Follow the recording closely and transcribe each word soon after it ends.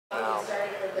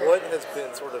has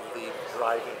been sort of the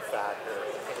driving factor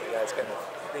in you guys kind of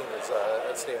being as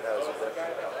standout as you've been?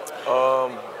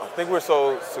 I think we're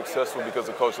so successful because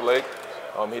of Coach Lake.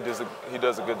 He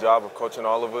does a good job of coaching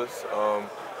all of us.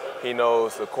 He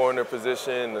knows the corner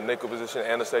position, the nickel position,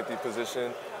 and the safety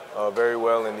position very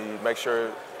well, and he makes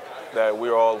sure that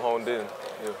we're all honed in.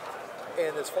 Yeah.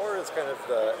 And as far as kind of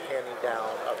the handing down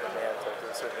of the mantle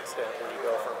to a certain extent, where you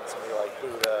go from somebody like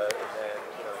Buddha, and then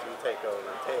you take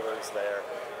over, Taylor's there,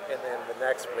 and then the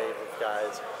next wave of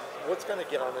guys, what's going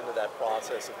to get on into that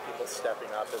process of people stepping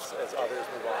up as others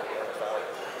move on to the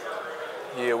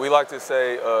NFL? Yeah, we like to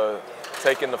say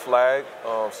taking the flag.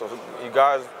 So you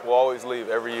guys will always leave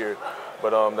every year,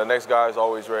 but the next guy is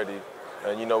always ready.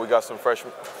 And we got some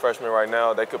freshmen right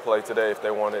now. They could play today if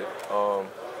they wanted.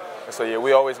 And so yeah,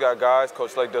 we always got guys.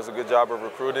 Coach Lake does a good job of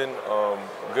recruiting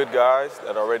good guys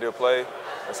that are ready to play.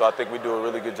 And so I think we do a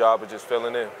really good job of just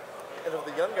filling in. And of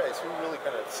the young guys, who really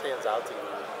kind of stands out to you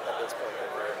at this point in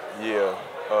your career?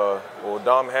 Yeah, well,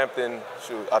 Dom Hampton,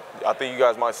 shoot, I think you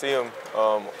guys might see him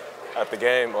at the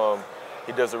game.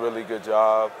 He does a really good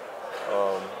job.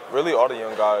 Really, all the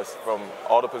young guys from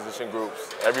all the position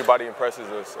groups, everybody impresses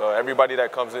us. Everybody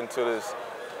that comes onto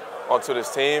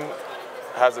this team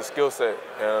has a skill set,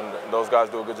 and those guys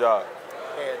do a good job.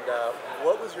 And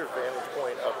what was your vantage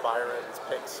point of Byron's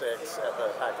pick six at the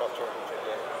Pac-12 championship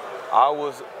game? I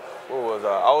was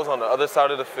on the other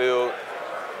side of the field,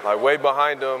 like way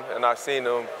behind him, and I seen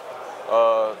him.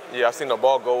 I seen the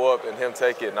ball go up and him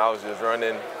take it, and I was just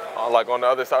running, like on the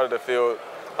other side of the field,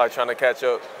 like trying to catch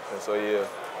up. And so yeah.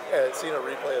 Seen a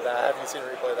replay of that? Have you seen a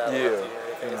replay of that?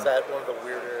 Yeah. Is that one of the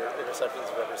weirder interceptions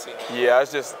you've ever seen? Yeah,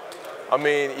 it's just. I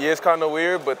mean, yeah, it's kind of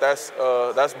weird, but that's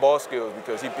ball skills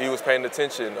because he was paying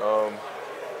attention,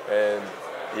 and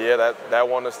yeah, that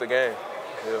won us the game.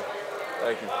 Yeah,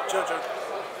 thank you. JoJo,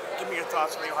 give me your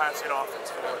thoughts on the Ohio State offense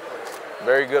for the please.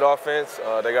 Very good offense.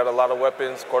 They got a lot of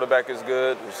weapons. Quarterback is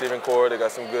good. Receiving core, they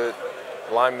got some good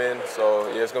linemen.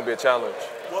 So yeah, it's gonna be a challenge.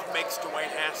 What makes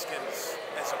Dwayne Haskins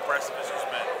as impressive as he's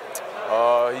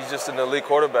been? He's just an elite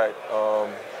quarterback.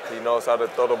 He knows how to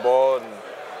throw the ball, and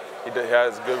he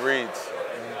has good reads.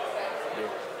 Yeah.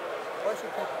 Why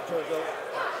should people, JoJo,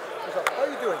 how are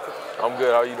you doing today? I'm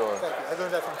good. How are you doing? Thank you. I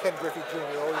learned that from Ken Griffey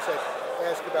Jr. Always said,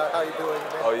 ask about how you're doing.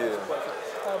 And then oh, yeah.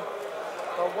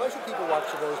 Why should people watch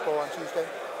the Rose Bowl on Tuesday?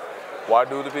 Why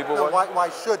do the people watch? Why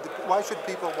should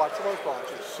people watch the Rose Bowl on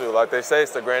Tuesday? Sure, like they say,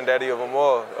 it's the granddaddy of them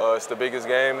all. It's the biggest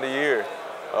game of the year.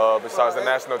 Besides the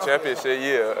national championship,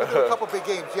 yeah. A couple big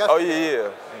games yesterday. Oh, yeah.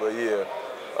 But yeah.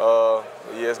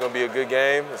 Yeah, it's going to be a good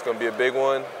game. It's going to be a big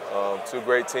one. Two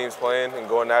great teams playing and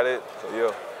going at it. So,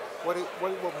 yeah. What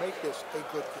will make this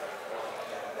a good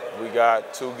game? We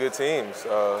got two good teams.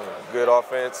 Good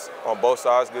offense on both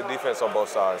sides, good defense on both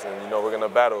sides. And, we're going to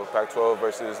battle Pac-12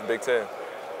 versus Big Ten.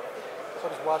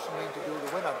 What does Washington need to do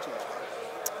to win on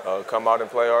Tuesday? Come out and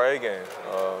play our A game.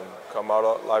 Come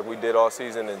out like we did all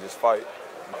season and just fight.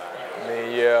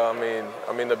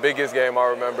 I mean, the biggest game I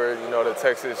remember, the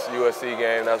Texas USC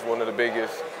game. That's one of the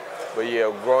biggest. But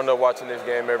yeah, growing up watching this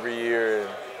game every year and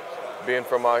being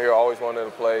from out here, I always wanted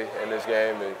to play in this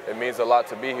game. It means a lot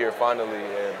to be here finally,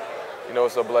 and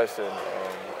it's a blessing.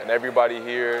 And everybody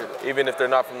here, even if they're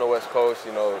not from the West Coast,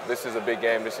 this is a big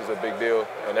game. This is a big deal,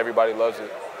 and everybody loves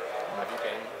it. Have you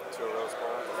been to a Rose Bowl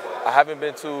before? I haven't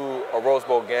been to a Rose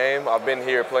Bowl game. I've been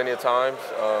here plenty of times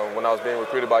when I was being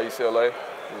recruited by UCLA.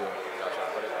 Yeah.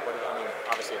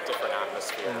 Obviously a different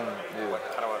atmosphere. Yeah.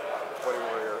 What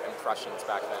were your impressions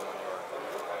back then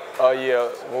when you were? Yeah,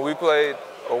 when we played,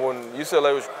 or when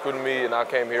UCLA was recruiting me and I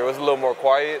came here, it was a little more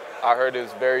quiet. I heard it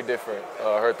was very different.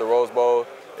 I heard the Rose Bowl,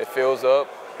 it fills up,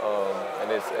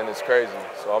 and it's crazy.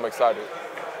 So I'm excited.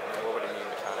 And what would it mean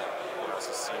to kind of, as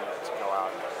a senior, to go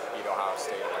out and beat Ohio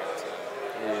State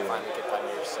and finally get that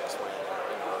near sixth win in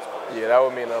the Rose Bowl? Yeah, that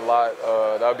would mean a lot.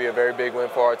 That would be a very big win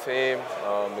for our team.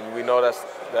 And we know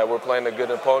that we're playing a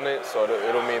good opponent, so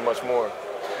it'll mean much more.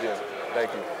 Yeah,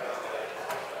 thank you.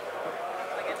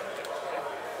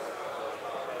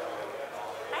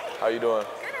 How you doing?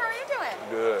 Good, how are you doing?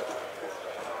 Good.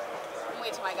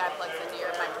 Wait till my guy plugs into your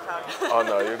microphone. Oh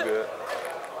no, you're good.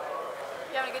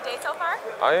 You having a good day so far?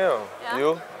 I am. Yeah?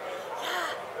 You?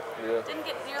 Yeah. Didn't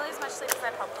get nearly as much sleep as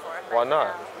I'd hoped for. Why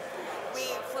not? We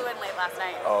flew in late last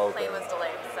night. Oh, okay. Plane was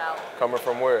delayed, so. Coming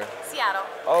from where? Seattle.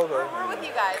 Oh, okay. We're with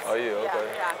you guys. Oh, yeah, okay.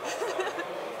 Yeah.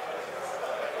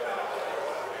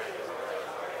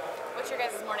 What's your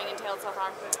guys' morning entailed so far?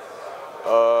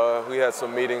 We had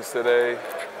some meetings today,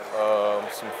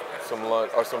 some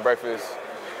lunch or some breakfast.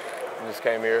 We just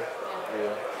came here.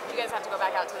 Yeah. Do you guys have to go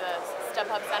back out to the Step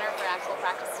Hub Center for actual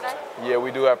practice today? Yeah,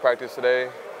 we do have practice today.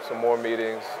 Some more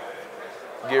meetings.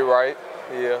 get right.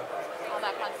 Yeah. All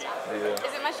that fun stuff. Yeah.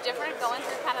 Is it much different going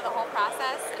through kind of the whole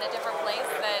process in a different place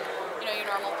than, you know, your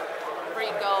normal where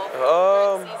you go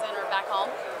during the season or back home?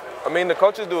 I mean, the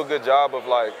coaches do a good job of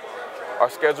like, our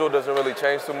schedule doesn't really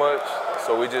change too much,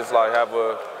 so we just like have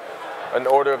an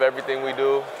order of everything we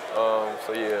do.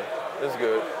 So yeah, it's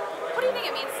good. What do you think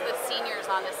it means to the seniors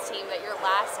on this team that your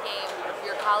last game of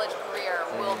your college career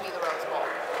will be the Rose Bowl?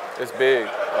 It's big.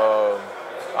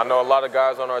 I know a lot of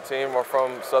guys on our team are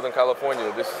from Southern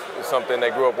California. This is something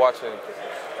they grew up watching.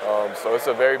 So it's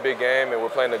a very big game, and we're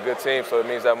playing a good team, so it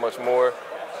means that much more.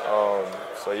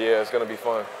 So yeah, it's going to be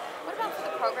fun. What about for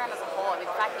the program as a whole? I mean,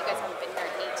 the fact that you guys haven't been here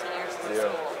in 18 years as a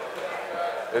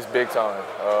school. It's big time.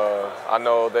 I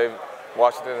know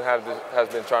Washington has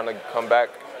been trying to come back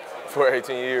for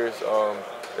 18 years.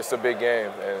 It's a big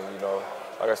game, and you know,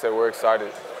 like I said, we're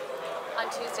excited. On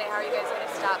Tuesday, how are you guys going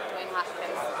to stop Dwayne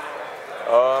Hopkins?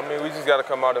 I mean, we just got to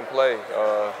come out and play.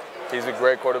 He's a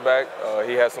great quarterback.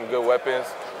 He has some good weapons.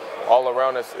 All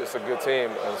around us, it's a good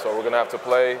team, and so we're going to have to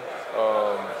play.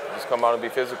 Just come out and be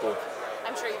physical.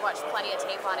 I'm sure you've watched plenty of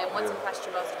tape on him. What's impressed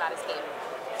you most about his game?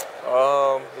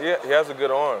 Yeah, he has a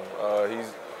good arm.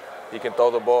 He can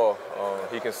throw the ball.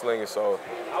 He can sling it. So,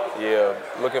 yeah,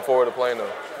 looking forward to playing him.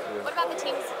 Yeah. What about the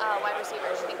team's wide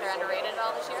receivers? Do you think they're underrated at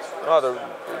all this year? No,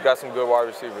 they got some good wide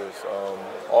receivers.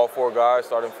 All 4 guys,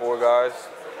 starting 4 guys,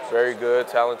 very good,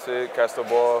 talented, catch the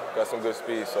ball, got some good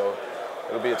speed. So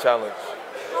it'll be a challenge.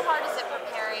 How hard is it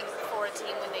preparing for a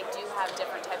team when they do have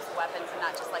different types of weapons and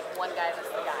not just like one guy that's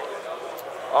the guy?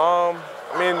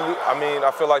 I mean,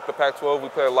 I feel like the Pac-12, we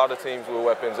play a lot of teams with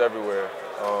weapons everywhere,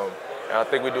 and I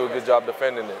think we do a good job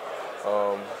defending it.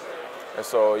 And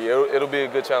so, yeah, it'll be a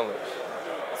good challenge.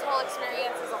 This whole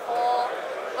experience as a whole,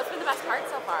 what's been the best part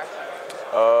so far?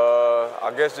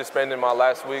 I guess just spending my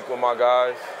last week with my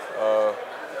guys,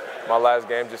 my last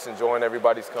game, just enjoying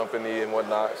everybody's company and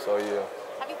whatnot. So, yeah.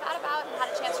 Have you thought about and had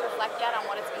a chance to reflect yet on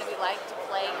what it's going to be like to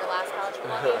play your last college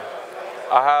football game?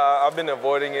 I've been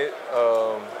avoiding it,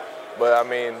 but I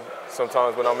mean,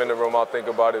 sometimes when I'm in the room, I'll think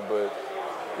about it. But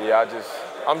yeah,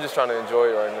 I'm just trying to enjoy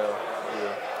it right now.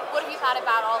 Yeah. What have you thought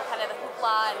about all kind of the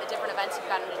hoopla and the different events you've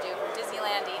gotten to do, from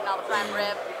Disneyland to eating all the prime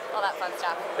rib, all that fun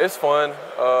stuff? It's fun.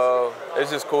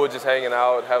 It's just cool, just hanging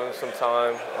out, having some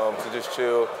time to just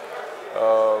chill.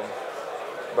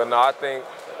 But no, I think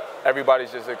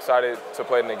everybody's just excited to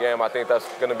play in the game. I think that's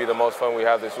going to be the most fun we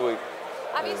have this week.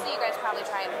 Obviously, you guys probably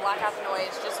try and block out the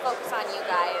noise, just focus on you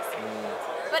guys.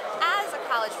 But as a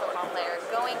college football player,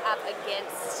 going up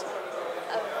against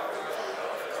a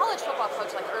college football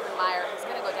coach like Urban Meyer, who's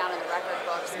going to go down in the record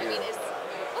books, I mean,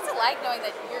 what's it like knowing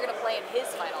that you're going to play in his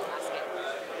final last game?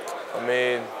 I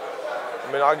mean,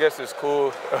 I guess it's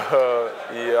cool.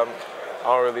 Yeah, I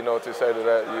don't really know what to say to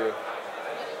that. Yeah.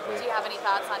 Do you have any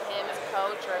thoughts on him as a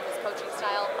coach or his coaching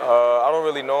style? I don't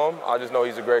really know him. I just know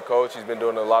he's a great coach. He's been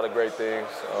doing a lot of great things.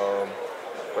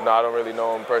 But no, I don't really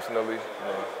know him personally.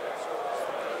 No.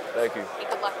 Thank you. Hey,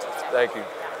 good luck Tuesday. Thank you.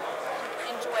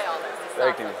 Enjoy all this.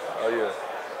 Thank you. Oh, yeah.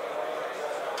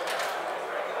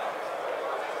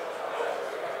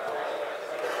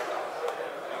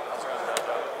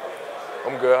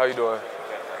 I'm good. How you doing?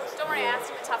 Don't worry, I asked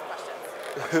you the tough questions.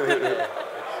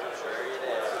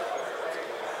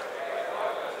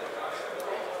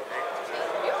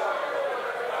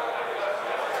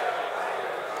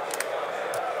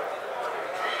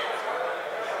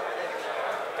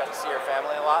 See your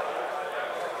family a lot?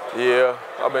 Yeah,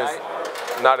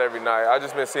 not every night. I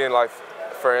just been seeing like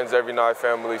friends every night,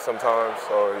 family sometimes.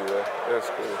 So yeah, it's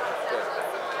cool. Good.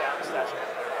 Yeah.